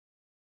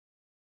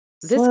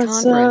This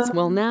conference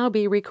will now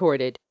be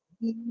recorded.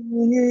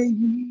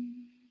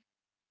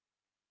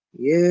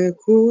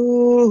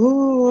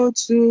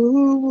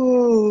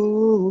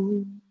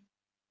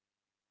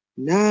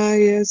 Na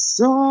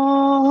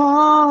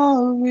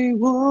sorry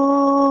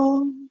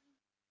wo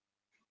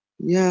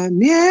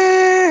nyamie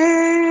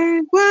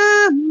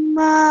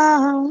gwama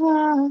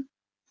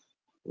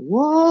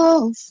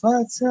wo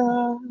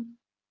fata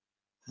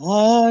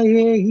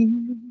aye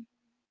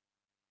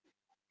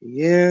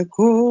ye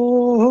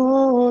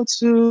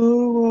kutu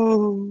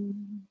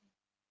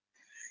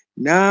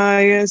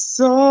na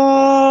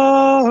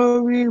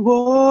sorry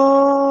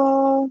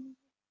wo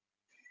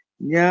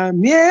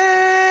nyamie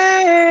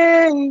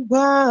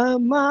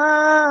gwama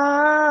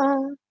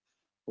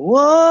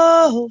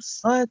wo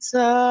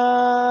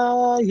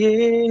fata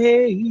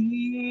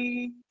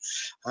ye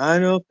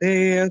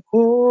anope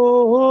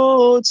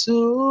kutu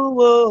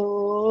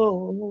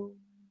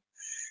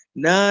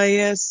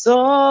na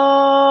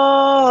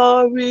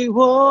sorry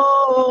wo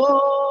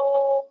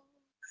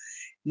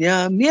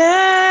nyamie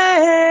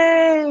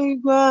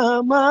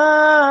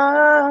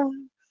gwama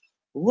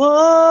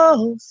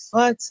wo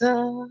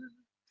fata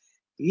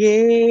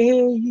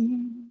ye.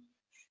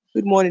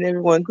 Good morning,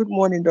 everyone. Good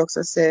morning,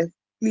 Dr. Seth.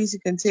 Please, you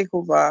can take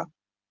over.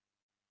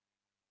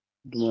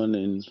 Good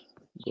morning.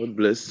 God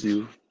bless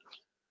you.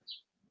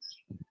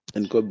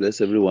 And God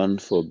bless everyone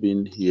for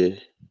being here.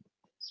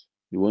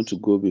 We want to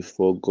go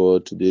before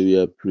God. Today we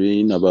are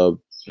praying about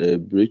a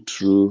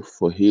breakthrough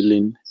for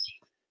healing.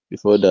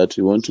 Before that,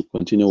 we want to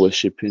continue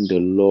worshiping the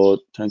Lord,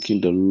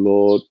 thanking the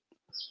Lord,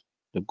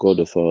 the God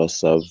of our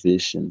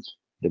salvation.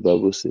 The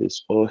Bible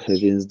says, all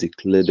heavens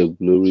declare the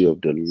glory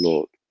of the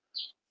Lord.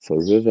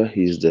 Forever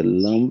he is the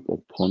Lamb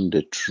upon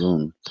the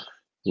throne.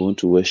 We want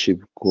to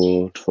worship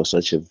God for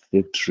such a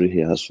victory he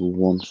has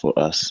won for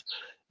us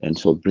and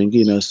for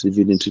bringing us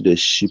even into the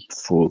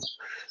sheepfold.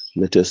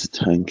 Let us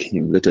thank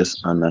him. Let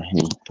us honor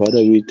him. Father,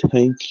 we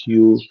thank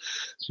you.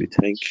 We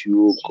thank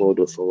you, God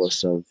of our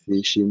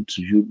salvation.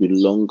 To you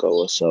belong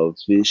our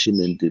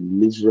salvation and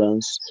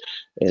deliverance.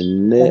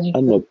 And ne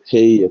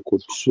anope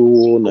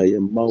yekoto na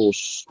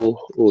yemauso,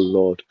 oh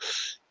Lord.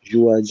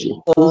 You are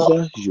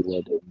Jehovah. You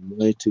are the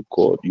mighty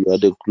God. You are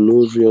the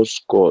glorious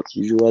God.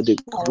 You are the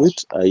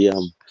great I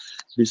am.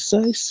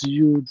 Besides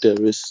you, there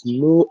is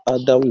no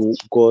other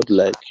God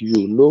like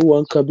you. No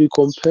one can be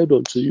compared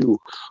unto you.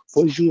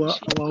 For you are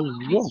our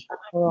rock.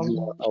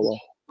 You are our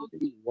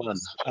Holy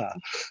One.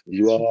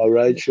 You are our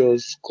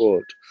righteous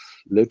God.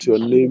 Let your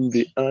name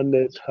be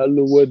honored.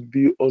 Hallowed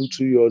be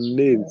unto your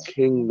name,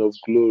 King of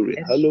glory.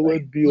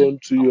 Hallowed be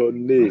unto your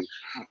name.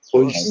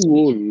 For you,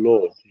 O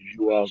Lord,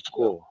 you are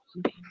God.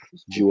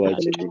 You are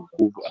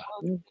Jehovah.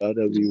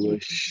 Father, we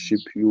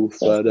worship you.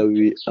 Father,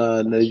 we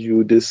honor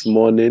you this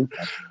morning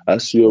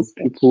as your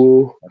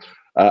people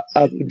are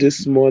up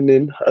this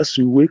morning. As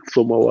we wake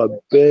from our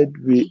bed,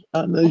 we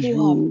honor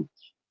you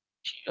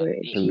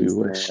and we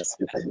worship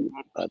you,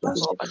 Father.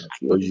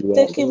 For you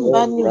are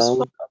all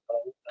round about.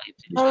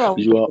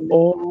 You are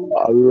all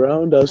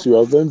around us. You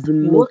have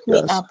enveloped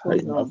us.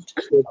 You have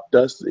kept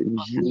us in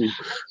you.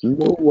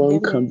 No one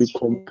can be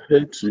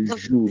compared to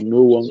you.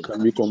 No one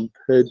can be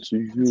compared to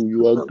you.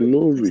 You are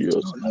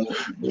glorious.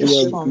 You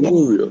are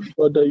glorious.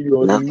 Father,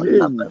 your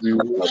name we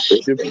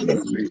worship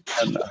and we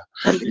honor.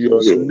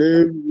 Your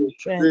name we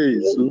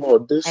praise,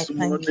 Lord, this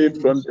morning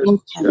from the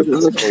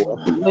depths of our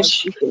heart.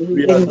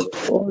 We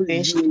adore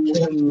you,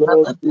 O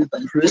Lord. We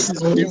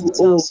praise you,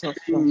 O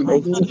King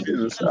of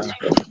Kings.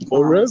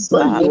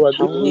 Forever you are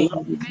the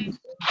Lamb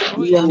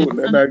alone,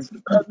 and I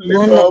gladly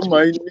bow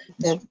my knee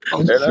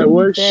and I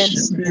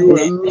worship you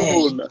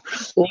alone.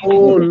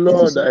 Oh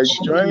Lord, I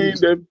join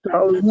the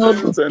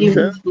thousands and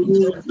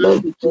tens of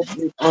thousands of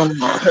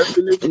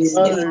Heavenly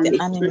Father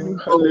and sing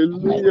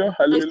hallelujah,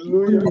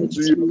 hallelujah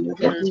to your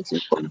name.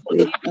 For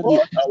the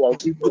Lord our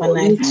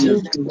God, He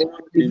is God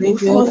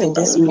indeed.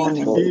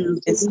 He is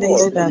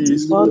God. He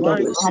is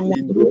mighty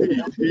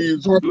indeed. He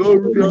is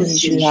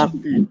glorious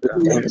indeed.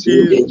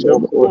 He is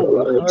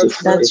Jehovah.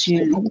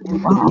 Hasati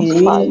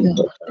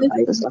Kutukutu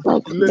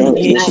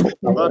Lele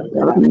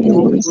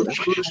Manduku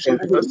Sushi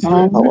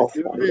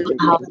Hasati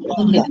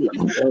Limanduku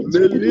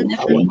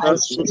Meliti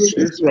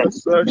Masushi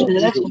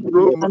Hasashi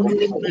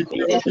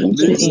Romundi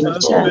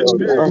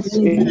Limasete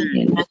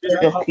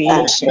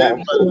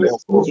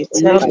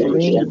Lemalekutushi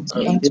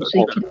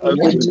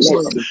Hasati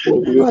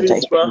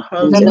Ilipa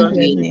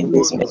Hasashi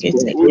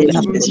Kutuku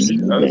Sushi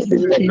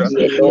Hasita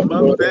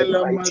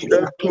Mambela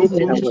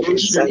Madatoku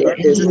Sushi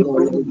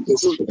Hasito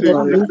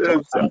Tekeleza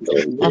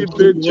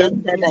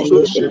Ibejetu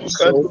Sushi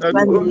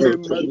Katakole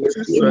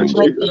Matisa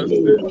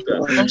Shihaseta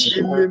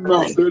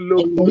Ilima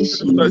Felo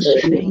Kutisa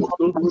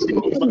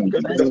Shihotoro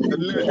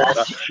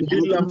Makatakaleza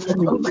Ila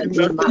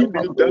Matina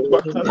Kini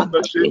Dabahasa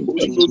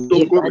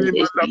Shekosoto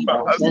Korima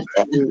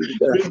Labahasa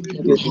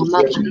Elino You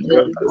deserve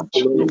Hosushika glory.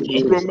 Hashino You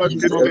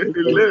Horomakete deserve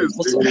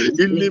Helese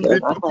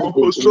Ilimino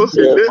you Hoso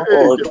Hele deserve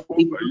all the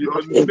Jehovah.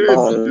 Your name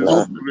is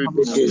honor. great.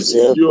 You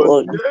deserve Your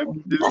all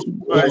name is the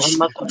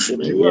mighty.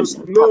 You are praise.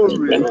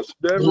 glorious.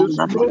 There is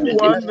no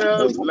one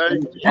else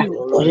like you,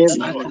 O Lord.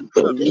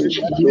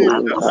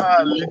 Abelina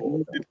Ali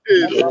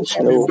Ele There is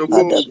no Kindobo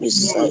other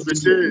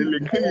besides you. Ele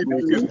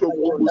Kidi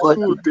Kisobo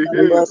Busute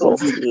Giver Hesi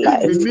of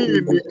life.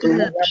 Iminini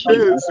Kidi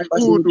Hesi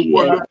Udu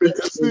Bolope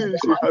Hesi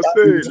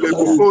Hase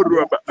Lebo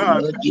Oru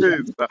Abaata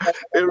Hesa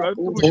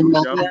Eratudu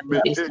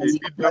Nyame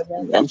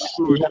Idabu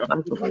Kusuda.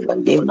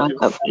 Oh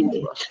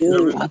Jehovah,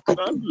 there is You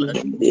none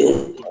like you, be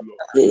O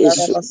Lord.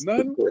 praised.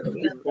 None can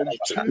be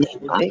compared unto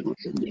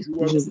you.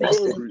 You are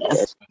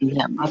glorious.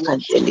 We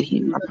worship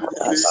you this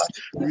day.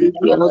 We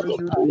honor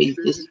you this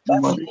day. We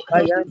come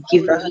before you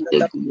in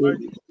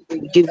majesty.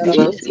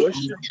 We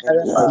worship you,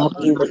 O Are Lord.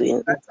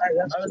 given We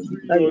honor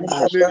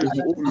your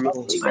name, O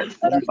Lord. You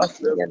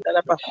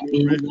deserve all the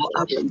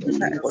glory. You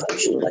deserve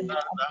all opportunity. the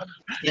honor.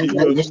 In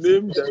your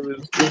name there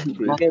is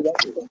victory.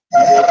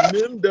 In your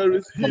name there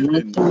is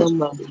healing.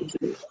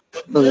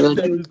 In your name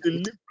there is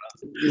deliverance.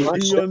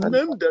 In your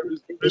name there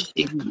is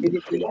breakthrough.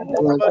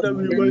 Oh, Father,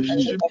 we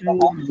worship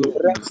you, O Lord.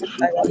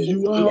 For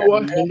you are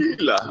our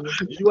healer.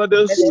 You are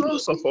the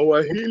source of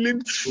our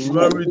healing. You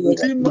are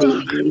Redeemer.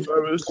 You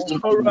are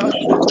Restorer.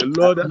 The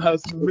Lord that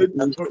has made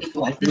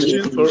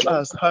provision for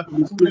us.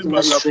 Hakuli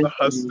malapa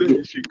hase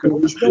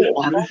shikata.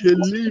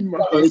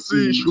 Mehelima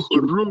hasi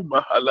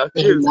shuhuruma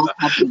halakeza.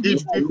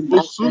 Ibi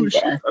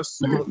husushi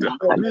hasita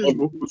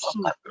harimu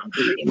husuta.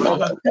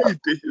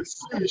 Mahahite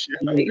hisishi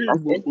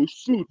harimu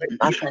husuti.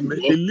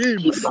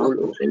 Mehelima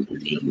hasi.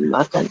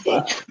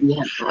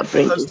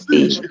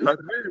 Mahasishi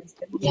harimu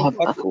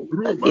husutu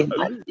huruma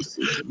halita.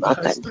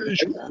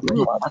 Mahasishi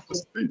huruma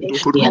hasito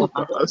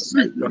huruma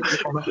hasita.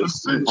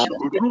 Mahasishi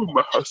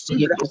huruma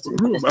hasito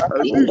huruma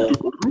halitu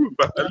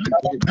huruma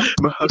halita.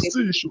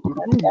 Mahasishi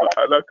huruma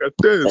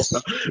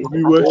halakatesa.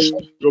 We worship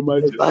your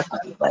majesty.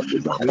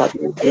 Blessed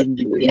be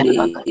unto your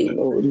name.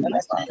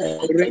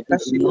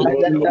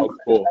 Lord our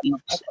God.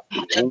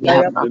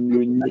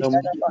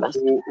 Enyonyam,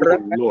 oh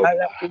Lord.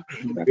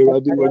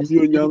 Ewurade w'ani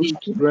onyam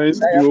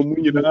strength ni omu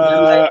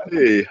nyinaa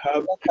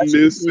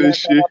habile se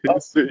hye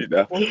hese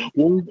da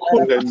wonko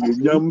na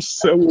nyonyam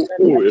sɛwo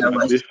o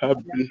Ewurade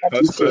habi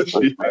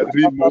hasashi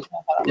harimo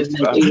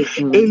hosa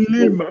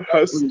elima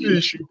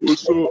hasishi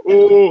hoso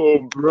oh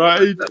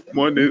bright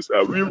mornings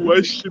we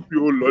worship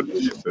you, O Lord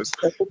Jesus.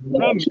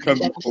 None can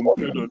be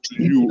compared unto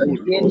you, O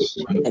Lord.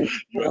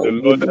 You are the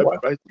Lord that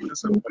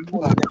brightens our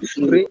path.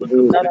 The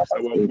Lord that makes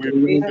our way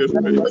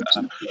perfect.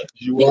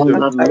 You are the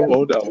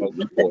Lord our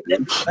God.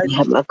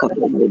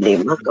 In the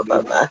name of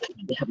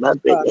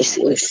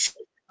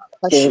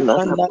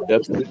we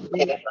are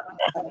praying.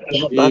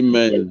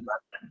 Amen.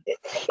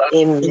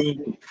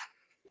 Amen.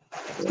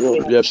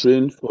 We are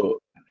praying for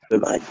the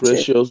Majesty,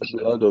 precious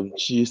blood of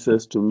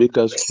Jesus to make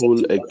us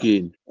whole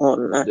again.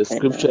 honor, The and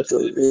scripture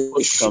says,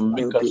 what can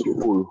make adoration us be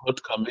whole?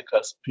 What can make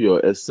us pure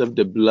except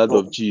the blood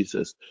of unto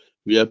Jesus?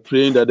 We are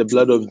praying that the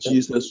blood of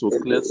Jesus will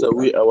cleanse the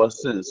away our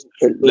sins.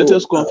 Let Lord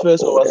us our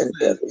confess God, our and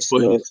there sins, is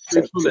for He no is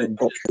faithful setting and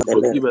of just to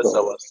heaven forgive us from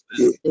our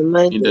you. sins.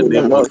 In the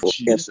name Lord, of for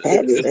the Jesus,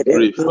 let's perfect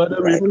pray.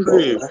 Father, we right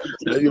pray God,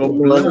 that your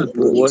we blood will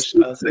praise wash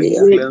you. us and We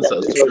cleanse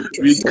us. appreciate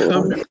your We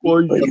come son,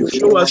 before for you. you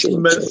Show never us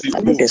change your mercy,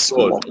 mind O this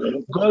God.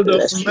 morning. God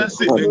of Bless your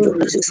mercy and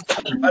grace condolences. and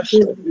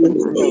compassion, O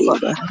Lord.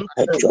 Neighbor, Look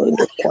I join upon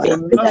the choir.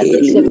 upon us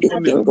this Hail the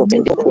morning, King of O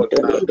Kings, Lord.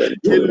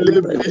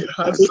 Elebi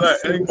Hasa,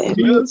 and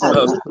cleanse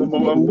us from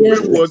our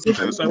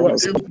waywardness, our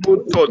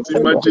evil thoughts,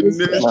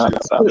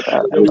 imaginations,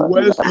 the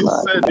words we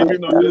said,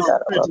 even on the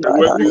street, the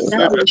words we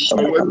said at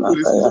our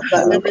workplaces,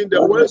 even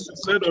the words we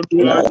said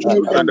unto our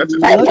children that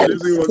is not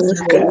pleasing unto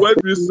you, the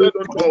words we said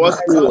unto our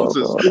O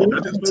spouses God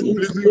that is not Almighty,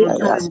 pleasing I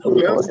unto ask, you. O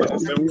Cleanse Lord, that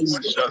us and you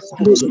wash us,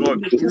 O Lord.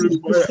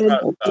 Purify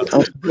us.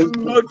 Do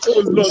not, O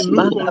Lord,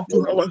 look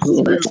unto our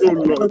sins, O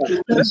Lord.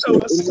 Let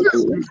our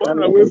sins be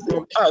far away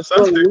from us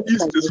as the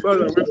east is far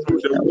away from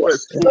the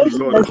west, O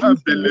Lord.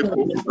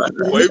 Available.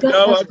 For if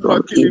thou art from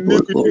working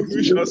evil iniquity, things,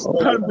 we shall O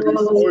stand God.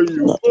 before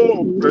you.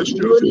 Oh,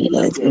 precious holy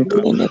Let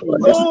God.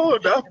 anybody Oh,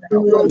 that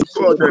pure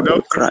God and want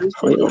that to cry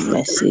faithful for and your that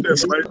mercy great and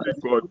this mighty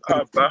God.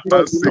 Abba, morning.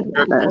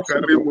 Hasikati,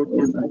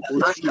 Karimotobu,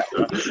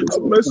 Hosita.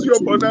 Have mercy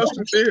upon us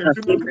today and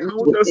do not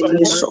count us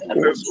among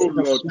sinners, O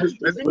Lord.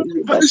 And do not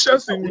punish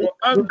us in your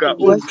anger,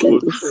 O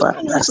Lord.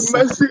 Show us Fathers,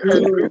 mercy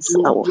and great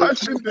our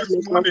compassion this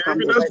morning,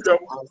 even as we are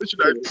watching,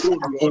 O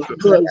Lord.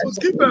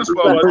 Forgive us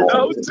for our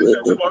doubting we're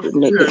and going our to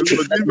make a fears.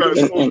 drift Forgive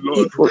us, in O an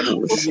Lord, evil for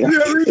ocean,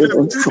 fearing and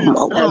even being from in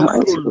our doubt,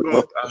 minds, O O Lord.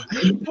 God.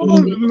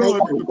 Oh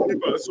Lord,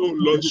 forgive us, oh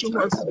Lord. Show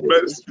us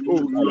mercy,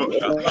 oh Lord.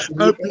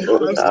 Happy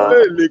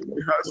Hasele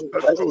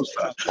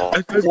Hasatosa.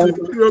 Let us be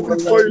pure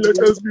before you.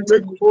 Let us be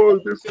made whole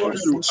before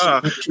you.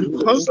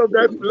 Because of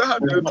that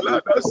blood, the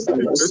blood that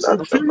speaks, the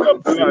superior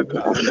blood,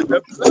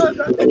 the blood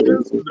that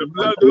cleanses, the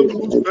blood that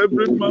moves to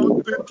every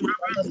mountain, to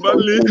every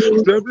valley,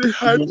 to every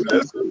high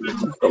place, every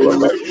low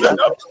place. Let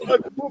that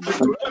blood move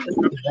into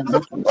every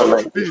part of our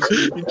being,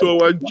 into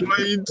our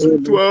joints,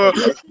 into our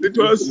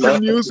spiritual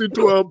sinews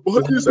into our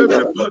bodies,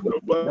 every part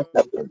of us,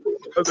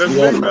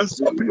 and make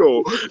us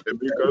pure and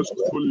make us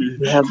holy.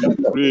 We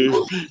pray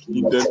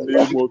in the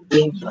name of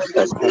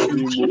Jesus.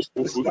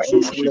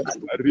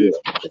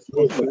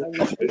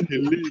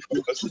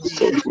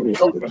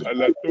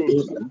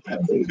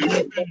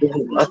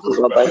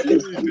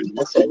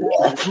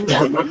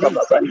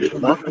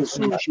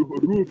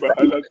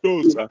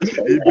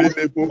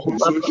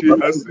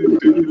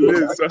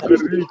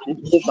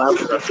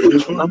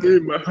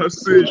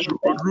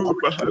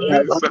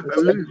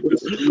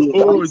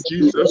 Oh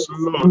Jesus,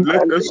 Lord,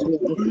 let us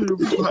know you,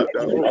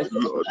 Father, oh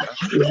Lord.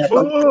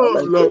 Oh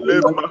Lord,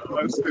 let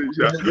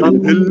Mahaseja,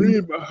 in the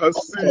name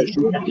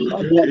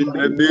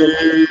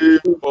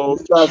of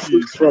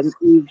Jesus.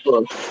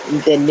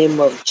 In the name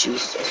of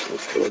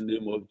Jesus. In the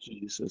name of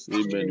Jesus.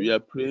 Amen. We are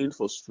praying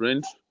for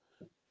strength.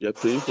 We are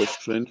praying for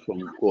strength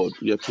from God.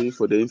 We are praying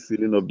for the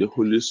infilling of the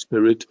Holy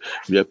Spirit.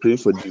 We are praying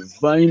for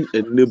divine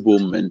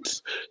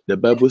enablement. The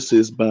Bible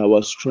says, by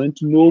our strength,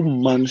 no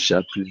man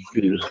shall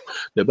prevail.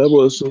 The Bible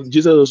also,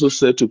 Jesus also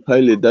said to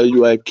Pilate that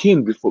you are a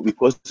king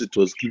because it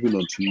was given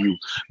unto you.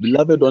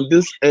 Beloved, on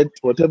this earth,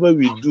 whatever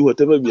we do,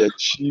 whatever we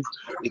achieve,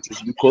 it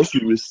is because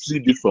we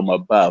receive it from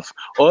above.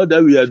 All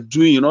that we are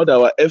doing, all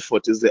our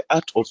effort is the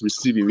act of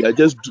receiving. We are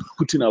just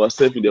putting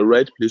ourselves in the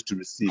right place to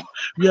receive.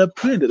 We are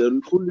praying that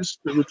the Holy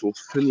Spirit will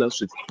fill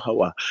us with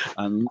power,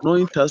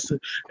 anoint us,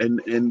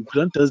 and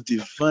grant us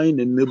divine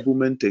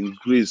enablement and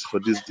grace for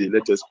this day.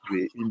 Let us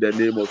pray in the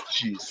name of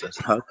Jesus.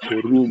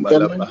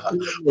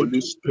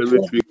 Holy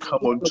Spirit, we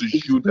come unto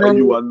you that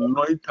you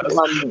anoint us,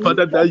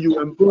 Father, that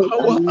you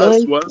empower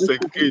us once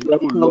again,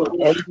 oh Lord.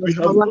 We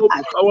have no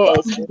power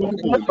of our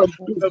own. We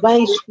have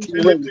no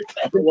ability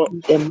of our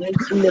own.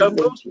 We have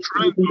no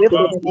strength of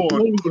our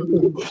own.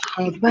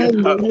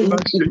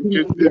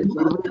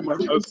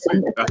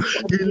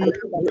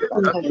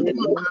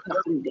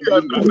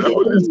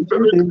 Holy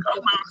Spirit,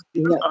 come and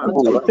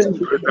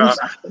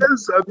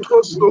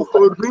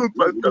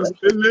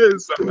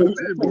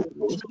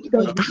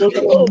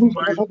oh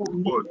my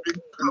God, we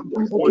come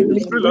before you.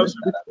 Fill us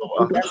with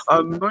power.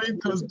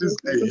 Anoint us this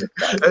day.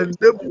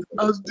 Enable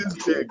us this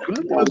day.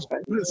 Grant us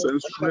grace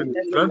and strength.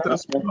 Grant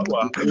us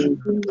power.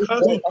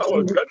 Grant us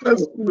power. Grant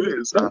us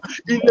grace.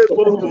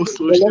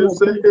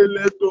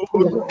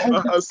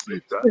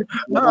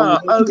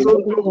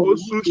 Azoto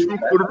hosushu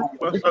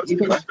kuruma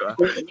hasita.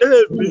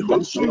 Ebi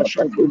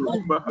hosushu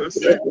kuruma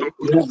hasito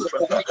kuruma.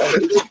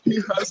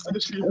 Ebi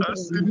hasishi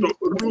hasito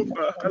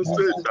kuruma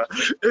hasita.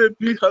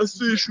 Ebi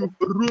hasishu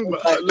kuruma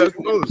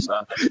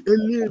halatosa.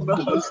 Elima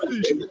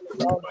hasishu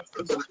kuruma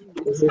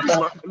hasito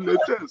kuruma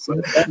haletesa.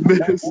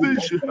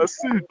 Mehesishi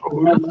hasito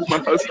kuruma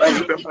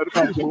hasita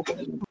haribo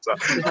husa.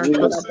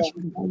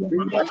 Mehesishi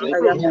kuruma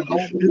halatosa.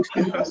 Ebi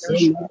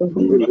hasishu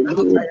kuruma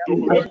hasito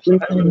kuruma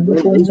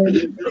halatosa.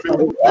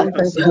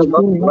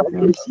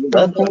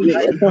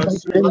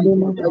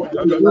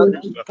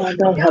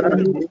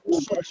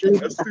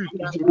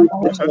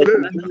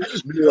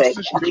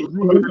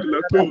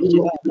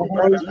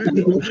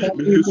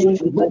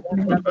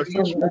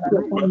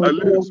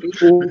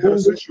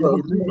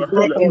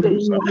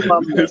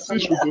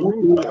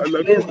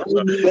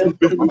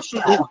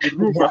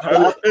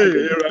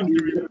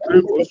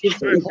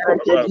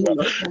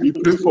 We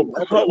pray for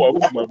power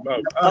from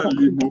above.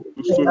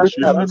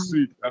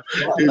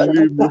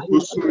 Elimo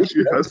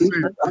Hosushi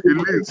Hasid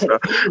Elisa.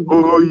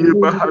 Oh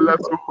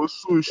Yebahalato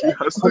Hosushi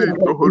Hasid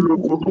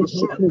Holopo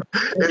Hosuta.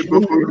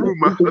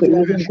 Ebohoruma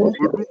Hasish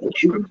Huruma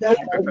Hasida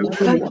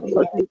Halibo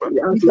Huruma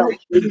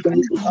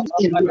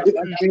Hosushi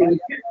Hasish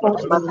Huruma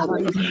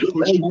Hasida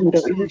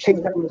Hosushi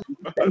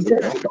Huruma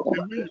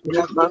Hasida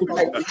Elima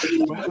Hasida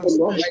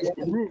Mahasish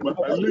Huruma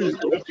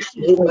Halito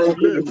Hosushi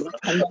Halesa.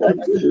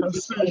 Ebi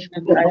Hasish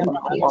Huruma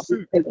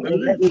Hasida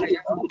Elimo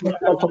Huruma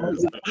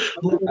Halesa.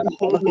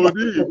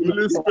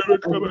 Holy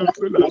Spirit, come and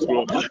fill us,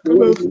 Lord.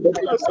 Come and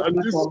fill us at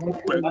this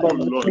moment, oh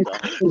Lord.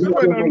 Come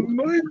and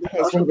anoint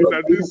us even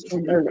at this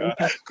moment.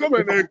 Come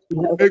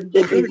and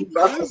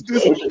grace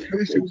this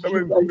occasion. Come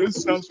and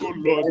grace us, oh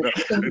Lord.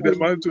 And the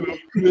mantle of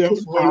prayer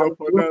fall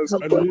upon us.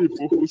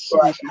 Halipo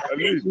Husushi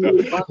Halita.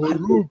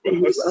 Horuba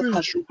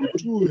Hasish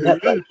Hutu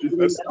Helepi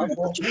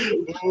Hasita.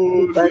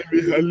 Oh,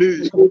 Limi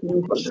Halish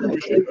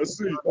Husushi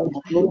Hasita.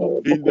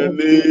 In the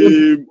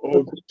name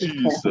of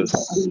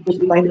Jesus.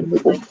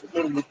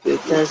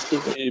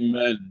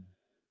 Amen.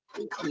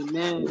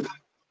 Amen.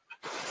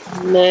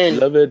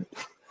 Beloved,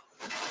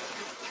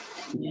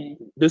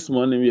 this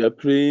morning we are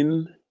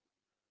praying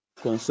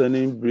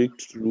concerning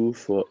breakthrough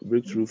for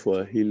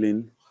our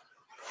healing,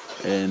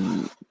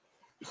 and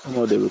some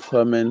of the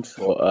requirements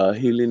for our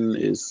healing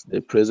is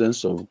the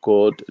presence of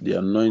God, the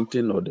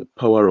anointing or the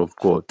power of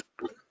God.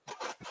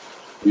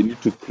 We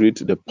need to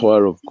create the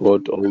power of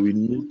God, or we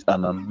need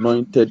an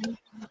anointing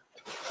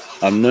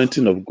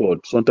of God.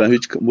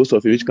 Sometimes most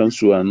of which comes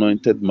through an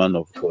anointed man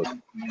of God,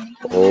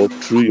 or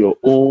through your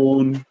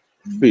own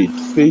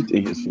faith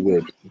in His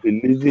word,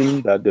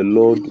 believing that the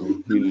Lord will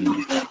heal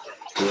you.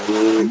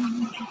 So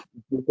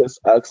let us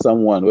ask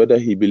someone whether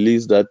he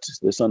believes that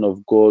the Son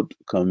of God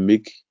can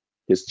make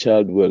his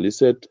child well. He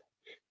said,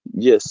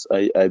 yes,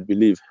 I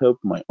believe, help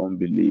my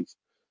unbelief.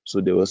 So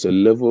there was a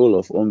level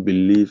of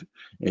unbelief,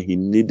 and he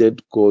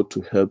needed God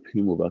to help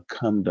him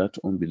overcome that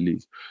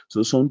unbelief.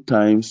 So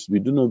sometimes we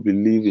do not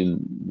believe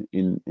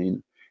in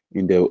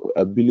the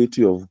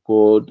ability of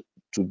God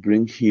to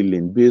bring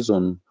healing based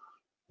on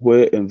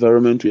where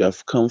environment we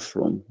have come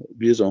from,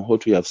 based on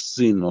what we have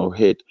seen or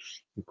heard,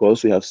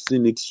 because we have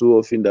seen it so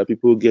often that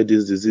people get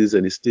this disease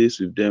and it stays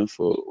with them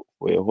for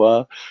a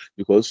while,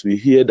 because we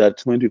hear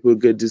that when people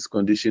get this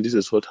condition, this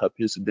is what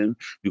happens to them,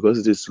 because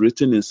it is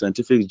written in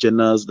scientific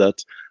journals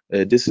that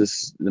this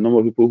is the number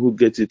of people who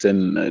get it,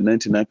 and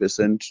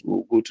 99%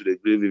 will go to the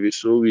grave with it.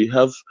 So we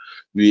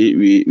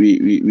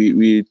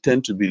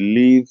tend to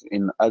believe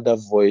in other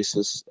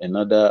voices and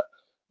other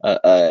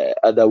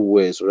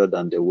words rather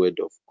than the word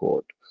of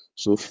God.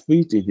 So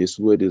faith in his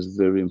word is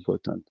very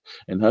important.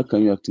 And how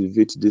can you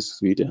activate this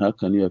faith, and how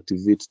can you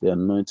activate the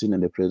anointing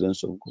and the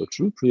presence of God?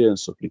 Through prayer and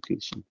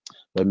supplication.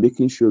 By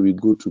making sure we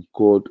go to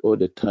God all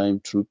the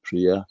time through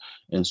prayer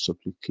and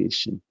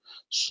supplication.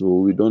 So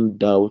we don't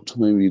doubt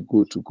when we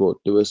go to God.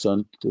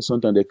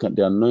 Sometimes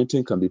the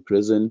anointing can be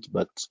present,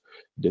 but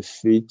the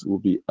faith will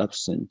be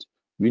absent.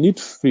 We need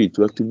faith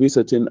to activate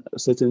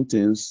certain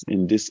things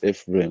in this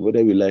earth realm,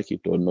 whether we like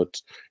it or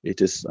not.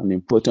 It is an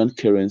important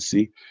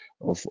currency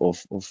of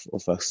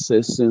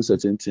accessing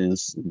certain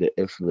things in the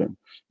earth realm.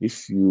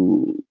 If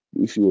you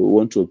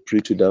want to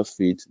operate to that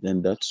faith,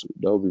 then that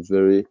will be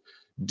very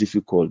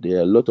difficult. There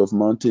are a lot of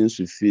mountains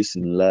we face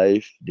in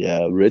life.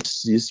 There are Red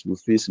Seas we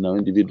face in our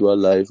individual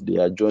life. There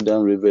are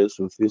Jordan rivers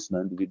we face in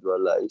our individual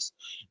lives.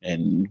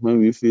 And when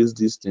we face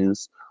these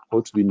things,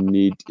 what we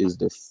need is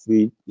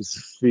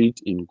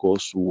faith in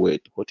God's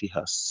word, what He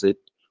has said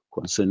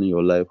concerning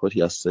your life, what He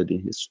has said in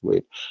His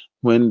word.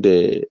 When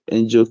the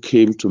angel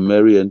came to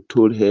Mary and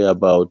told her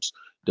about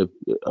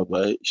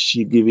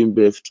she giving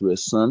birth to a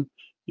son,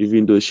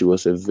 even though she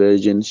was a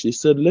virgin, she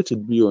said, "Let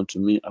it be unto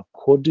me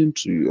according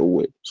to your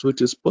word." So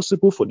it is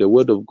possible for the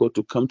word of God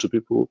to come to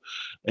people,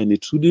 and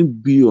it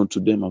wouldn't be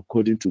unto them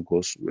according to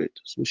God's word.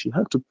 So she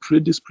had to pray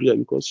this prayer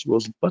because she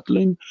was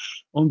battling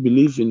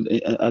unbelief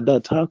at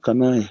that. How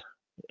can I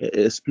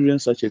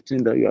experience such a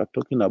thing that you are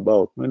talking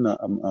about when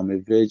I'm a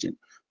virgin?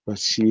 But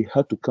she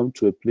had to come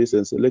to a place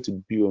and say, "Let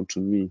it be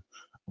unto me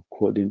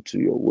according to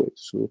your word."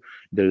 So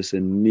there is a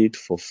need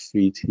for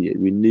faith here.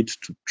 We need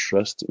to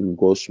trust in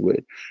God's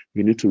word.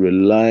 We need to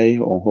rely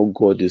on what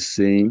God is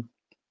saying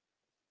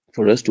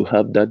for us to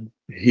have that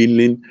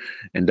healing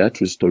and that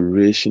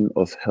restoration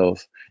of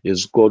health.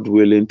 Is God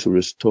willing to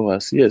restore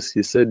us? Yes,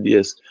 He said,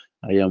 "Yes,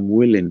 I am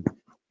willing."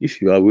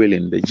 If you are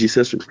willing, the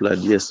Jesus replied,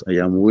 "Yes, I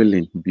am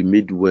willing. Be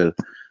made well."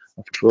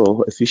 After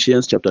all,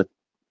 Ephesians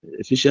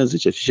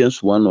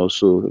 1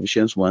 also,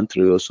 Ephesians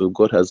 1:3 also,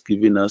 God has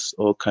given us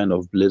all kind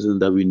of blessings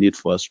that we need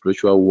for our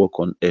spiritual work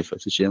on earth.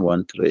 Ephesians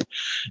 1:3.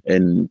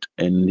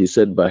 And He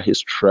said, by His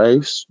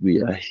stripes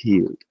we are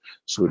healed.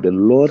 So the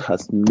Lord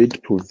has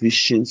made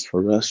provisions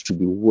for us to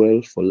be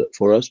well,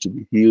 for us to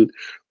be healed,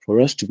 for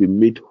us to be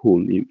made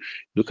whole.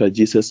 Look at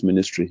Jesus'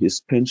 ministry. He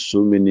spent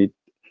so many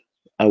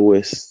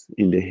hours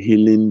in the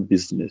healing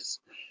business.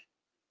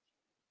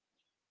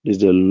 It is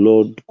the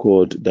Lord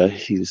God that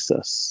heals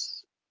us.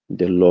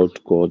 The Lord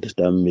God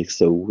that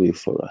makes a way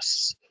for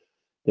us.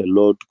 The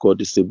Lord God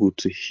is able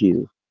to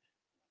heal.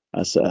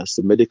 As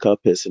a medical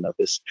person, I've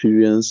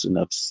experienced and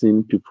I've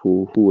seen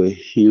people who were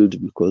healed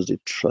because they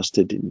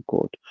trusted in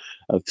God.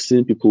 I've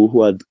seen people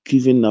who had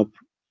given up,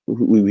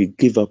 we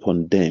give up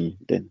on them,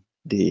 then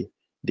they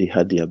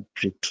had their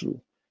breakthrough.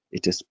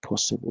 It is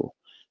possible.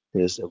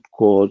 There's a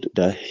God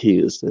that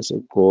heals. There's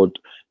a God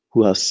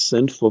who has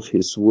sent forth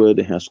His word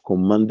and has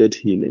commanded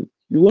healing.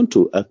 You want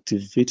to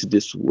activate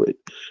this word,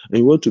 and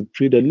you want to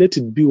pray that let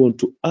it be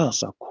unto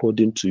us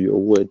according to your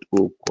word,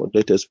 oh God.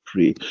 Let us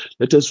pray.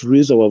 Let us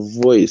raise our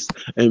voice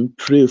and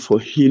pray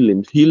for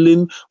healing.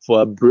 Healing for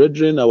our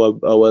brethren, our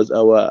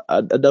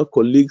other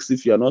colleagues,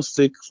 if you are not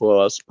sick,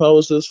 for our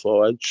spouses,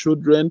 for our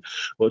children,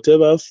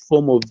 whatever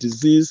form of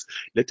disease.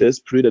 Let us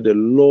pray that the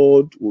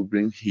Lord will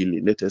bring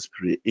healing. Let us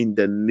pray in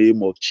the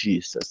name of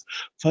Jesus.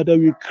 Father,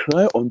 we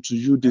cry unto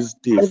you this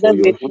day Father, for we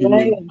your cry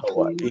healing unto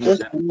power you in this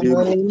the name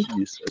of morning.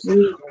 Jesus.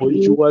 We For pray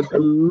you are the for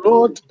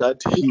Lord you.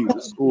 that We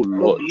heals, oh oh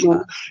Lord.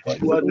 Lord,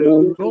 You are the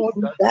oh, Lord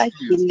you that that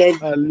heals. healed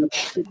thee.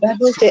 The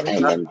Bible says, I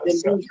am the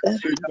Lord that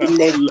healed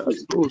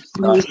thee.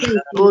 And you say,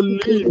 if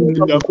you put your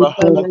Olindi hands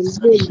upon my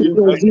Abahatsa, name, she you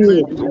has heal.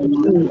 made And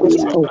you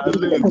heal.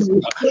 And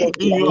you Alenska. said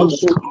In that your you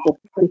strong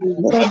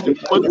room said at the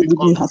point of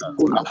contact.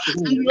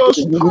 In your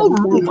strong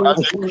room at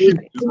the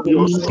kidneys, in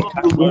your strong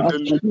room at the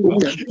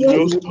liver, in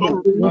your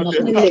strong room at the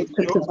heart,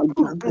 in your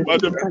strong room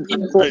at the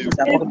intestines.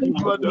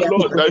 You are the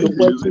Lord that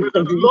heals. May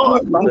the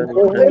Lord make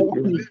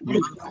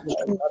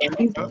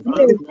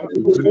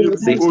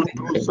living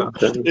Otosa,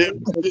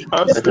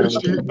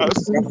 Hasashi,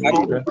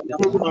 Asuno,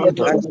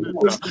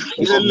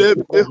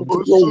 Elebe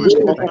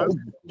Hosushi,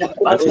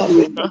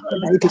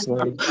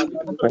 Sorry.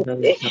 Father,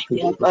 we happy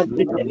because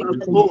we are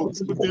waiting Oh, for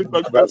good someone day, who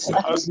my loves grandpa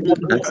you. has said,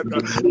 That's in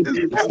the name is of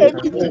there Jesus.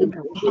 anything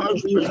too hard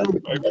for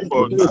you, my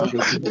God? We say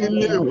the good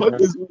Really, what Father,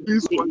 is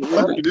this? What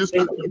is this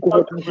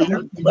hard for you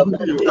to do?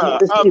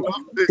 I'm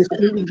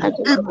it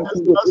is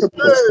a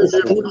spell.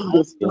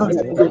 you are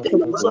Lord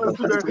of So the I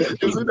Lord. said,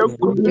 is it a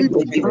In the name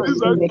community? of Jesus.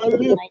 Is a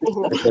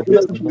Kalipo? Let every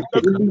Is single it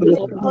a thing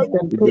come to Kalipo?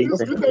 the day Is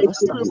that it you a have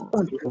started.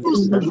 We Kalipo?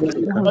 stand with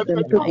the And country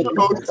the and name the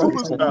of Lord of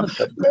the Tusa. Lord.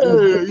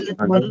 Hey,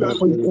 And the Lord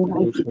will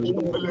praise you.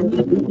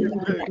 The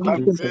name of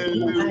Jesus,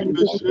 we Amele praise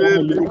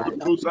Beshele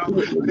Kutusa,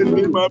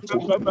 Elima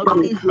Baba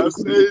Haseli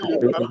Hasili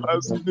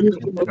Praise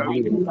the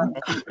devil.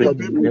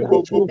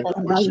 Elibo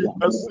Bobushi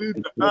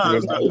Hasina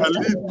Ana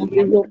Ali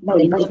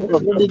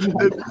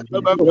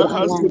Baba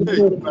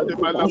Hasei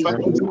Malebala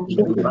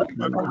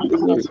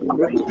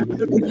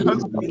Ebi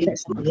Hasili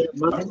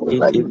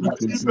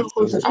Ibe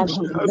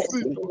Hosushi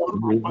Hasina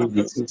Ruma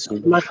Hasina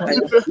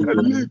Ibe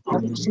Haligo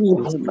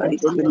In the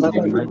mighty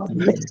name of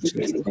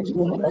Jesus.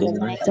 In the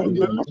mighty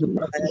name of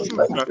Jesus.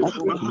 Susa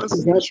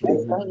Mahasi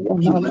Elimo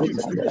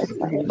Mahasi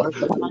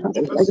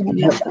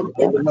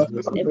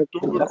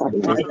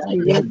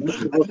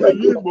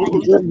Mahalibe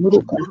Hosuna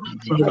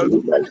In the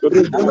mighty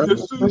name of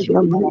Mahasi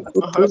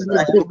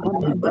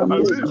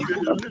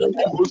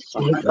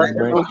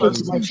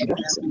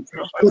Jesus.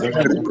 Father, Mahasi we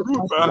thank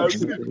Ruba you.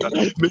 Hasita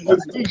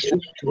Mahasi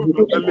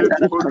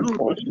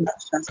Ruba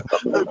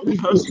Ebi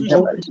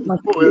hasishi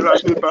kupoera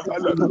de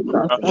bahala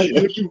luka.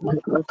 Ebi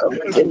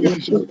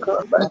hasishi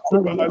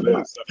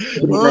bahalesa.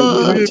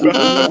 Ai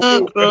bahala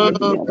luka.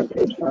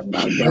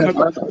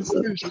 Ebi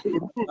hasishi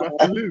kuruba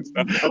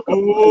halesa.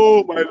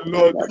 Oh my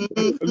Lord,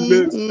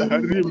 halesa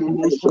harimu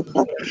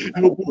hususa.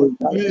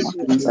 Ebi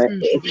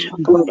hasishi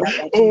kuruba.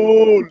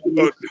 Oh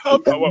Lord,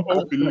 help our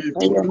unbelief,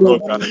 oh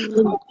Lord.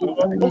 Help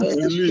our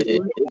unbelief,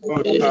 oh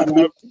Lord.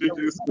 Have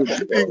this.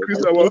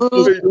 Increase our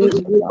faith, oh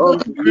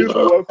Lord. Increase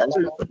our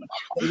faith.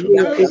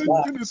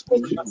 Everything is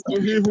possible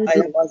to him who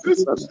believes.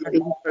 This is your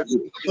word.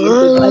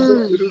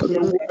 This is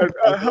your word.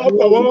 I help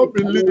our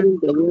unbelief.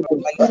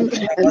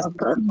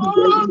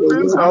 All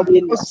things are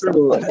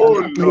possible.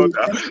 Oh Lord.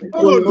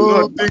 Oh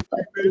Lord, think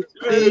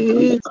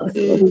anything is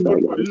possible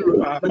for you.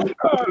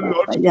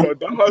 Lord,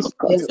 that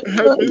has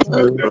heavens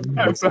and the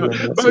earth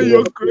by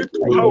your great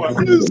power.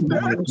 Is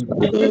there anything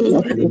too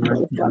In the hard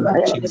mighty for name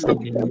of you Jesus. to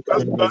In the mighty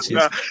name of understand?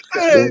 Jesus.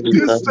 Hey, Lord, we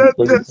this come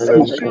before you, sentence Father,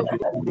 says we you come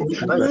before you,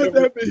 Father. let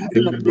there be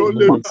In healing. the Oh,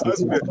 name labor of has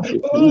Jesus, said. we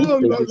pray for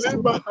Oh, Lord, service.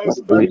 labor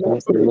has We said.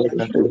 ask for Lord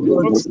that you You will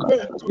are visit.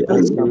 saying to We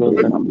them, ask for Lord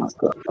when that you you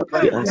visit.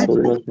 We say ask this for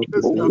Lord that you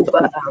is visit.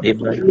 In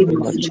the mighty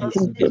name of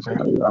Jesus, in the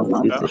mighty name of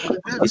Jesus.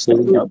 You say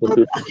we have to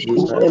do to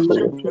do that for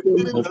you.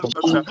 No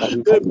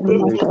compassion for you,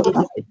 for it to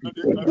be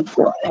defeated.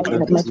 You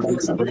can do this for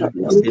us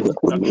to save us.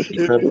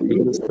 You can do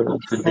this for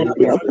us to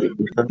deliver us.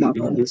 You can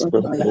do this for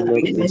us, O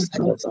Lord, to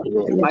restore us, O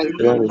Lord.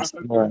 That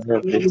restore our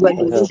help, restore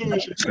our help.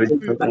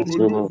 Restore us,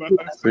 O Lord.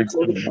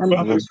 Restore us, O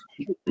Lord.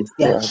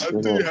 Restore us, O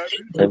Lord.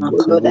 And we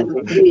to live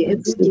in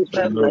the state,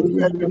 O Lord.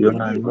 You are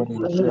alone in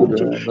God, you are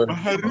alone in God.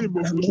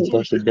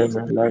 Because to them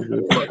that love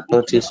you,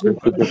 all things will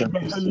together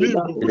for good.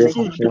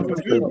 To them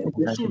that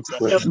love you,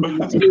 serve the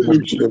united God.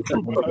 We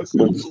come before the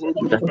Lord of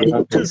God, that you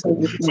have mercy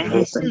on us, O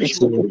Lord.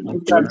 See what we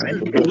cannot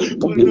do, Lord.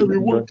 We Father, we do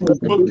want not to have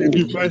walk any in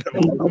divine religion.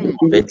 health.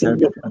 Better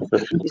the answer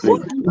to We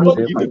want pray. to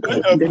walk in Therefore,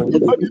 divine come health before you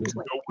this according to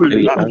evening. your And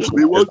will. we ask for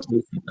We want to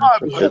salvation, ask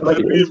stand for as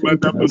help, please.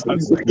 Ask for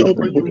salvation,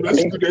 when you ask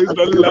rescue for the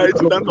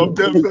Israelites, none of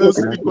them fell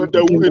sick on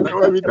the way. They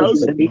were without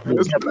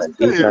sickness. We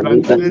say that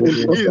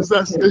Jesus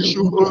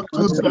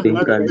to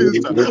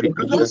Sahalisa.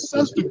 Bless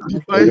us with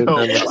divine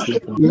health.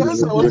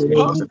 Bless our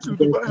spouses with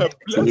divine health.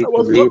 Bless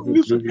our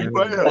families with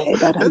divine health.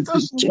 Let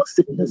us walk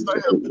in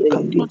divine health.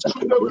 Bless our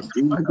children with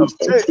divine health.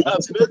 Hey, I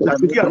beg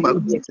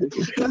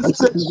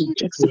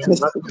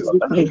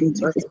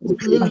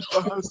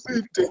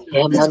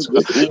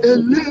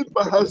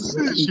Elipa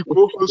hasishi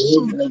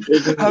kohosushi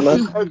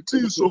habi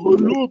hatiso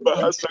holuba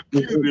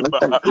hasakiri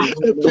baha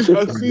ebi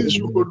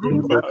hasishi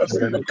holuba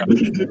hasika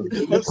ebi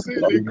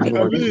hasili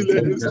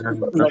kalile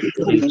hesika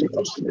ebi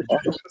hosushi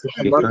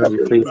we hasili can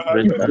rephrase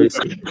holuba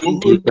hasika restoration.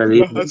 We can oholuba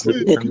live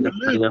hasili and the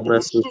kalipo fire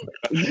hosuka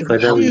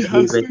Father, we ebi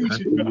give it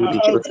hasishi unto you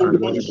because kahabo our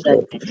Lord and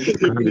God.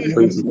 hosuka We come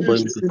ebi before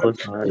you hasishi because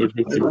our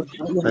everything.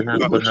 Father,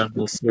 kahabo God have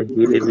mercy and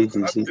heal every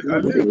disease.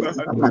 Haliba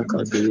Father, Hasita,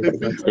 God deliver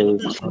Ebi us and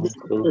Hasish restore us,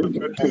 O Lord.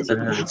 Hadisa, Father,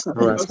 Ebi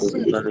restore us, O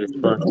Hasish Lord,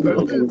 restore us, O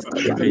Lord. Hadisa,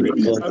 And Ebi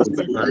restore us,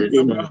 Hasakina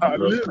restore us, O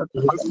Lord. Mahaliba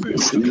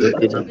Hasish, Let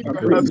it not Ebi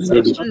happen to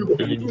say Hasishi because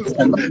the enemy.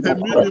 Hutusa, Emini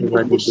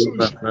Whatever the devil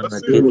Mohosush plan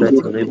Hasili against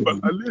us and Hutuba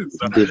everything.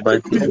 Halisa, In the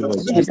mighty Ebi name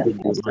of Hasish Jesus, in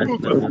the mighty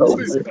Hutuba name of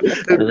Jesus.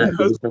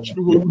 Hasita,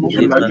 Ebi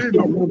Father,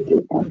 deliver us, Hasish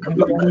deliver us,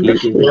 Hutuba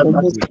let the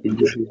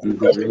disease,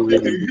 deliver,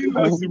 deliver, Heal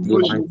us in the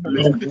mighty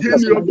emotionally. name of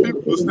Heal Jesus. your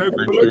people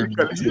mighty name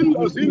of psychologically. Jesus.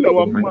 Heal us, heal In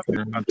the our mighty mind.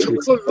 name of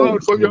Jesus. Oh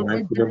Lord, for In you the have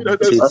mighty not name given of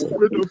us a Jesus.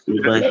 spirit of In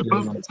the fear, mighty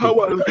but name of Jesus.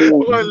 power,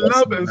 power, Yes,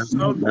 love, and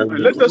sound that mind.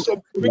 we Let us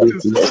operate really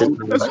in do set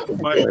soundness of our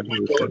mind, Father, oh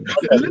we Lord. come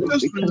Let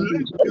us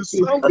relate in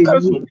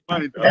soundness of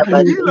mind.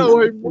 Heal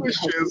our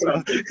emotions,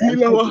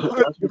 heal our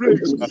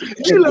heartbreaks,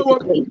 heal our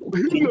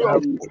heal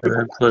our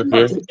and for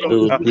here wounds, we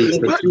will Lord. be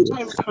set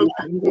Matters have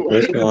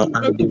rest wounds. our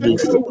Attend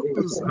unbelief. our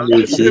wounds, We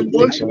receive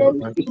it from emotional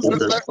our wounds,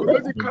 children.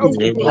 In the psychological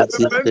name wounds, of and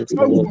Jesus, O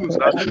mental Lord. wounds.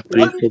 We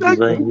pray for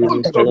Attend the divine healing.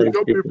 wounds of Father, we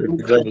your pray for people.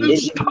 divine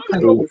healing. Restore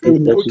your So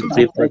people we to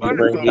pray for divine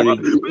divine health.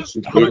 healing.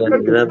 We pray Restore that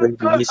the the level mental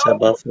will reach health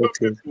above of your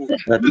 14. people.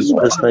 That is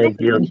Restore your prosper in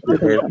the of people the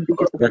from health.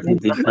 That is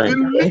depression. divine.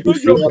 We Deliver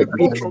pray your for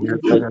people divine from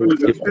healing. Father, we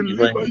evil. pray for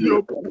divine Deliver healing.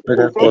 your people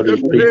Father from God, the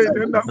we pray pain for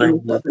and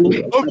divine affliction healing, O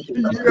Lord. of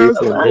We pray years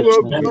for ago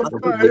emotional gone health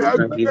and by. I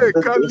emotional healing. beg,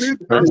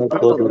 Kalita Father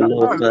God, O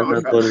Lord, Shatala,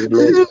 Father Lord, God, O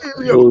Lord.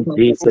 healing your Oh people.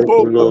 Jesus,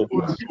 O Oh, Lord.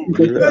 Papa, so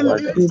Heal our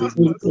Elima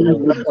diseases, O Hasi,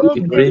 Lord. oh,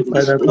 We pray,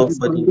 Father Mekusha, God,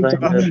 for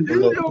divine health, O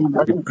heal Lord. your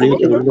We people. pray,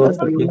 O Lord,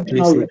 for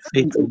increase in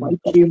faith, O Lord.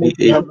 We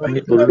pray,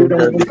 O Lord,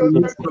 that we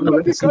pray for Psychological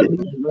capacity.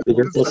 We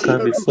therefore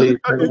come before you,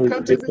 Father. We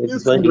pray for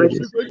divine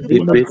healing.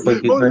 We pray for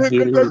divine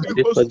healing. We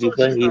pray for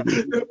divine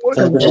healing. the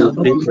Father, emotional we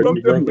pray wounds for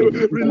of the divine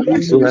healing.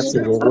 So as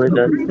in relationships. your word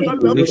that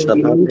we wish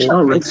above all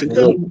things, O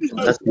Lord,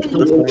 that we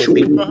prosper and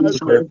be in good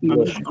health, O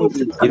Lord.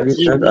 Even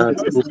as our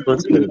soul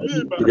prosper.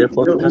 We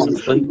therefore come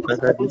before you,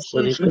 Father, this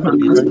morning for the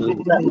divine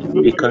healing.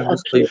 We come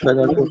before you,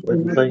 Father, God, for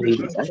divine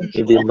healing.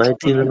 In the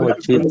mighty name of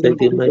Jesus, in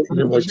the mighty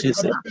name of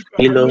Jesus,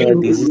 heal all our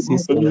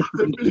diseases, O Lord.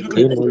 We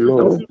claim, O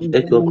Lord,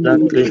 let your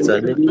blood cleanse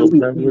us, let your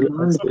blood heal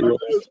us, O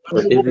Lord,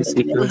 for every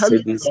sickness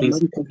and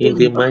disease. In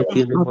the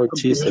mighty name of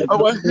Jesus,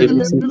 Our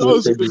every healing sickness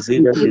belongs and to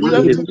disease you. that is We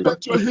related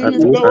activate your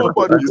healing in attune our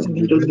unto us bodies. in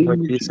the name of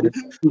Jesus.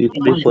 We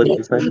pray for We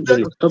divine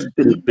healing.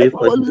 We activate pray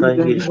for our divine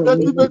liver. healing.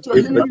 We We activate your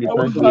pray for healing in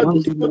our divine heart.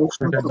 healing.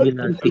 Father,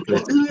 heal our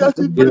sickness, We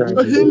heal activate our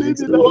your healing diseases,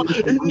 in O Lord.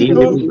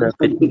 Healing our in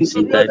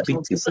hypertension, we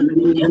diabetes, activate your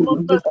healing in our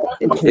mental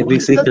health. every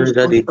We sickness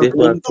that the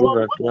devil has activate thrown our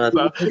unto us.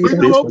 bodies, We in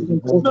pray our for in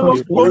divine our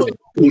healing, O body. Lord.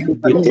 We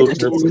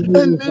detox us, O Lord.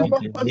 And In liver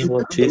the has name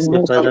of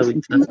Jesus, Father, we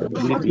trust and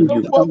believe in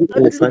you.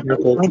 Oh, Father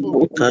God,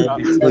 we come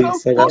before you,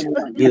 Father,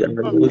 heal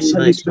our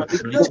emotional and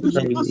there is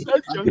psychological no healing.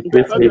 such We young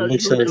pray better for than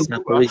you, emotional and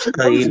Jehovah.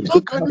 psychological There is healing.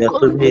 no There are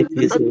so gynecology many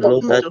things, better oh than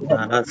Lord, you, that in our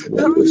Jehovah. hearts,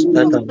 Lord, There is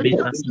that no have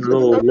made us psychiatrist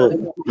low, better Lord,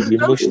 than you. to be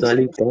There is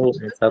emotionally down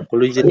and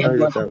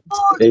psychologically down.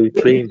 no And we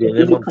pray in the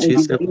name of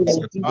Jesus for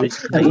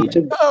psychological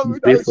healing. We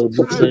pray without for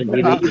emotional healing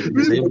strength. in the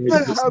We name of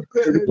may Jesus. have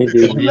pain. In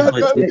the name Let of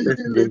there be Jesus,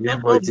 in the healing.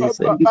 name of Papa, Jesus,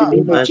 papa,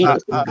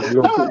 Father, oh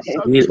Lord,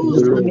 heal, oh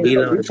Lord,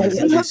 heal our Let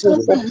diseases, oh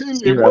there Lord, be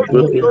healing. heal our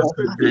broken hearts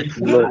and hearts,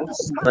 oh Lord.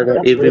 Father,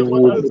 every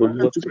wound, oh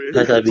Lord,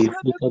 that have been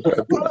inflicted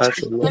unto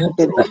us, oh Lord,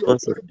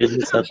 because of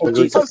any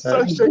psychological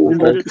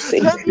distress.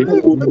 We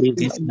pray for healing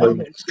this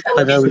morning.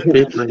 Father, we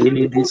pray for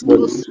healing this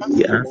morning.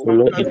 We ask, oh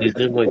Lord, in the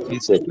name of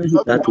Jesus,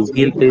 that to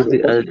heal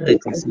every other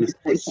disease,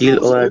 heal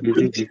all our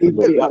diseases, oh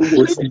Lord,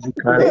 both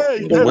physical,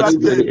 Hey,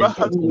 emotionally, Herade, and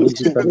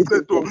Bahatuski psychologically.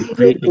 Peseto, We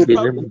pray in the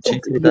name of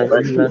Jesus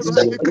that heal us,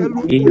 O Lord.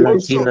 Heal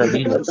us, heal us,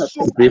 heal us.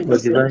 We pray for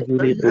divine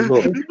healing, O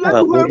Lord, for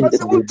our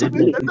bodies in the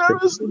name of There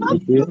Jesus. is We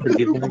pray for nothing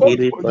too divine hard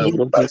healing for for our you.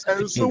 bodies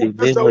And in so the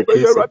we name shall of be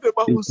Jesus.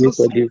 We pray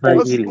for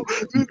divine us. healing.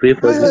 We We pray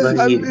for pray,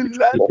 divine healing.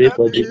 let We pray there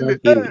for be divine healing.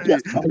 healing. Hey,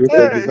 We pray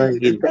for divine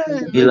hey, healing.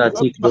 hey, Heal our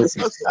Lepa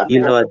sicknesses.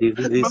 Heal Bahasata, our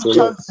diseases, O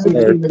Lord.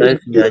 By your Mahasi,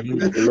 stripes we are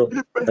healed, O Lord.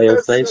 By your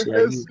stripes we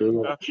are healed, O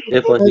Lord.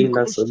 Therefore heal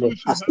us, O Lord.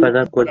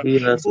 Father God,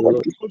 heal us, O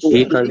Lord.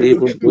 He can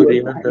live with body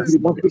and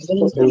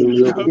Oh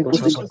Lord,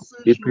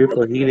 we pray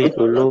for healing,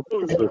 O Lord,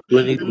 for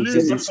chronic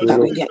diseases, O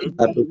Lord,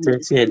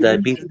 hypertension and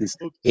diabetes.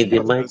 In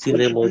the mighty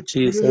name We of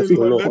pray, Jesus,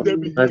 O Lord, Lord. let there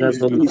be Father healing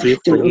God, we pray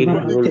for in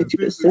healing, O chronic Lord,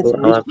 diseases, for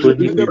our in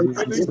chronic the diseases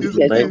chronic in the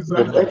mighty disease,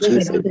 name of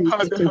Jesus. in the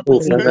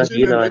Oh Father, hypertension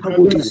heal and our the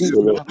diseases, diabetes,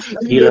 O Lord.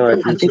 in Heal our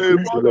the you say,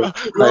 diseases, O Lord, Lord.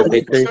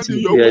 you said in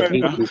Hypertension, your word,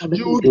 diabetes,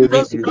 you will give chronic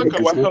us back disease,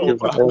 our health.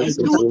 disorder of ulcers,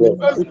 You O will Lord.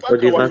 give us back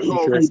our Body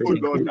health, sickness oh and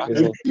Lord.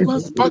 infection, Lord. Give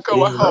us We back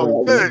our pray in health.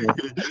 the Hey, name of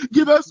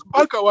give us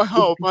back our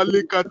health.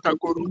 Alika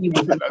takoru.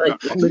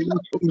 Heal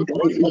us of the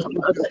chronic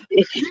disease.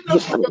 Heal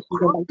us of the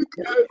chronic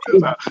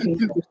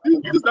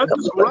diseases that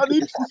is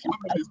running through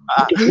families.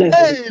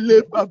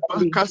 Hey,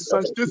 Baba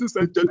cases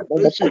and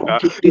generation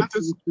that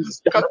is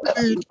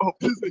scattering of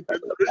this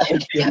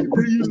generation.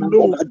 May you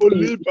know,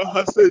 Oliba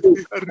has said,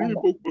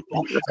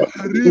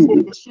 Haribo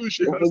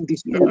Hosushi has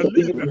said,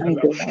 Alina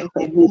Hala,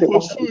 Obu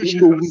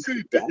Hosushi has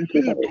said,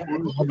 Hilibo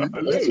Horuba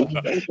Haleba,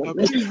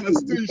 Abi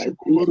has said,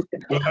 Horuba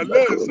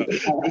Haleza,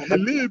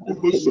 Hilibo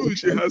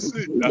Hosushi has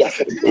said,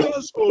 heal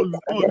us, oh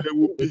Lord, they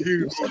will be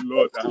healed, oh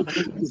Lord.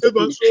 Save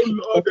us, oh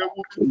Lord, they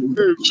will be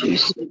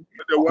saved.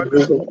 The one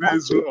that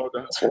remains, Lord.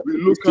 We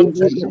look up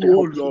to you,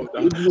 oh Lord.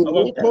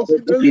 Our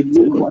confidence is in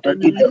you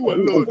and in you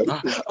alone.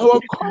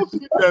 Our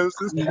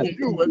confidence is in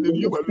you and in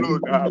you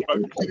alone.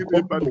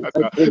 Bakiri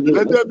batata.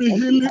 Let there be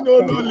healing,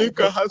 oh Lord.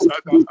 Lika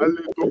hasada,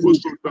 haleto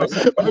kosota.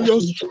 By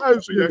your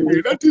stripes we are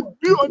healed. Let it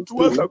be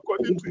unto us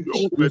according to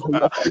your word.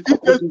 It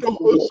is the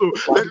also.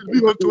 Let it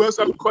be unto us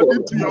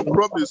according to your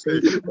promise.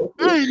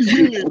 Rain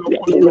healing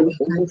upon your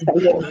people.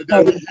 Let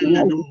there be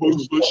healing, oh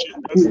so she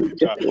has said.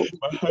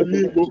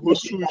 Mahalibo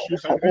Hosushi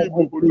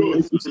Haribo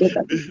Holos,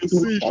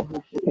 Mehesish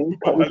Mukutu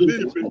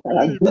Mahalibe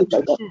Halibe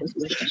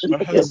Jesus,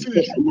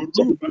 Mahasish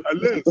Huru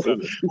Mahalesa,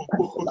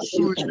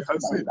 Hosushi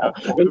Hasida,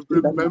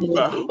 every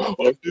member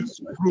of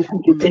this group,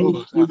 oh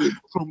Lord,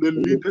 from the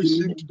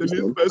leadership to the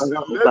lead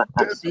person, let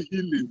there be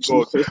healing,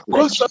 God.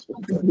 Cause us to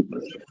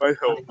receive my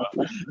help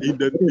in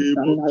the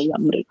name of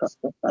Jesus,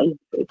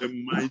 the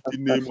mighty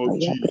name of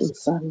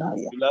Jesus.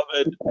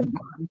 Beloved,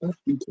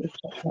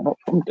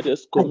 let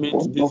us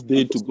commit this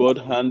day to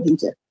God's hand.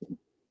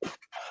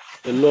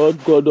 The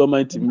Lord God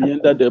Almighty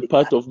meander the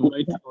path of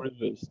mighty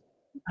rivers.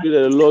 Pray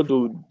that the Lord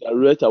will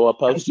direct our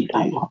paths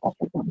today.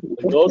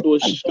 The Lord will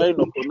shine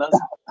upon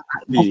us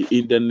today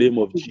in the name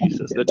of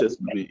Jesus. Let us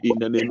pray in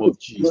the name of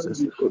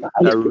Jesus.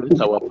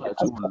 Direct our path,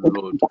 O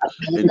Lord,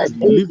 and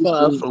deliver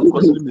us from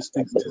costly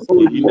mistakes this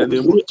day in the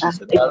name of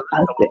Jesus.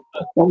 Direct our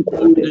path,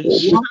 Lord, and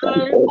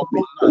shine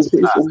upon us.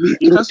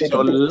 Cast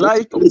your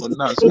light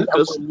upon us. Let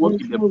us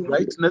walk in the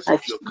brightness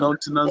of your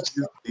countenance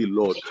this day,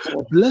 Lord.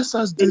 Bless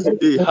us this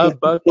day.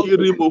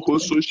 Habakiri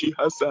mohososhi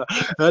hasa.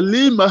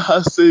 Halima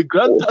hase.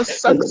 Grant us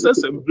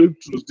success and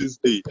breakthroughs this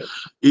day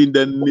in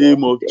the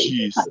name of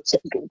Jesus.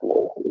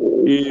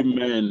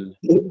 Amen.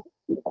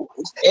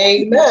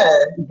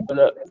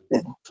 Amen.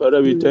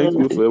 Father, we thank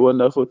you for a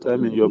wonderful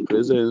time in your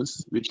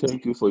presence. We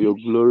thank you for your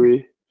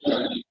glory.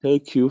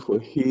 Thank you for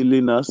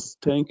healing us.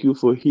 Thank you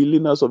for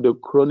healing us of the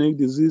chronic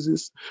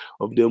diseases,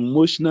 of the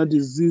emotional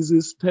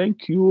diseases.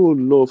 Thank you, O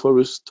Lord, for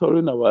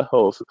restoring our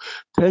health.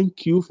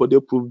 Thank you for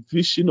the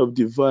provision of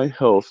divine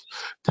health.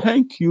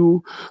 Thank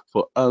you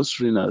for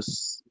answering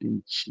us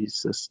in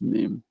Jesus'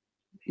 name.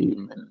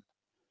 Amen.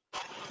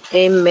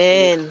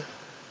 Amen.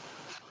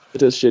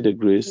 Let us share the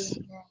grace.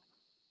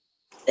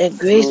 The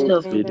grace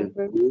of May the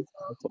grace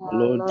of our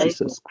Lord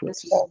Jesus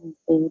Christ,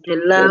 the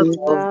love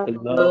of the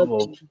love God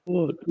of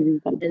God,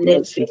 and and the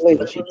the sweet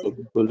fellowship of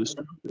the Holy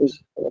Spirit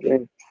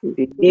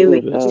be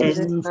with with us us. now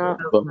and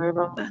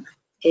forevermore.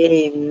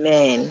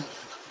 Amen.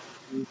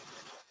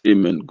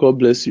 Amen. God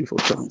bless you for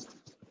coming.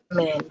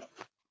 Amen.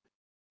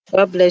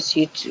 God bless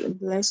you too.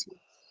 Bless you.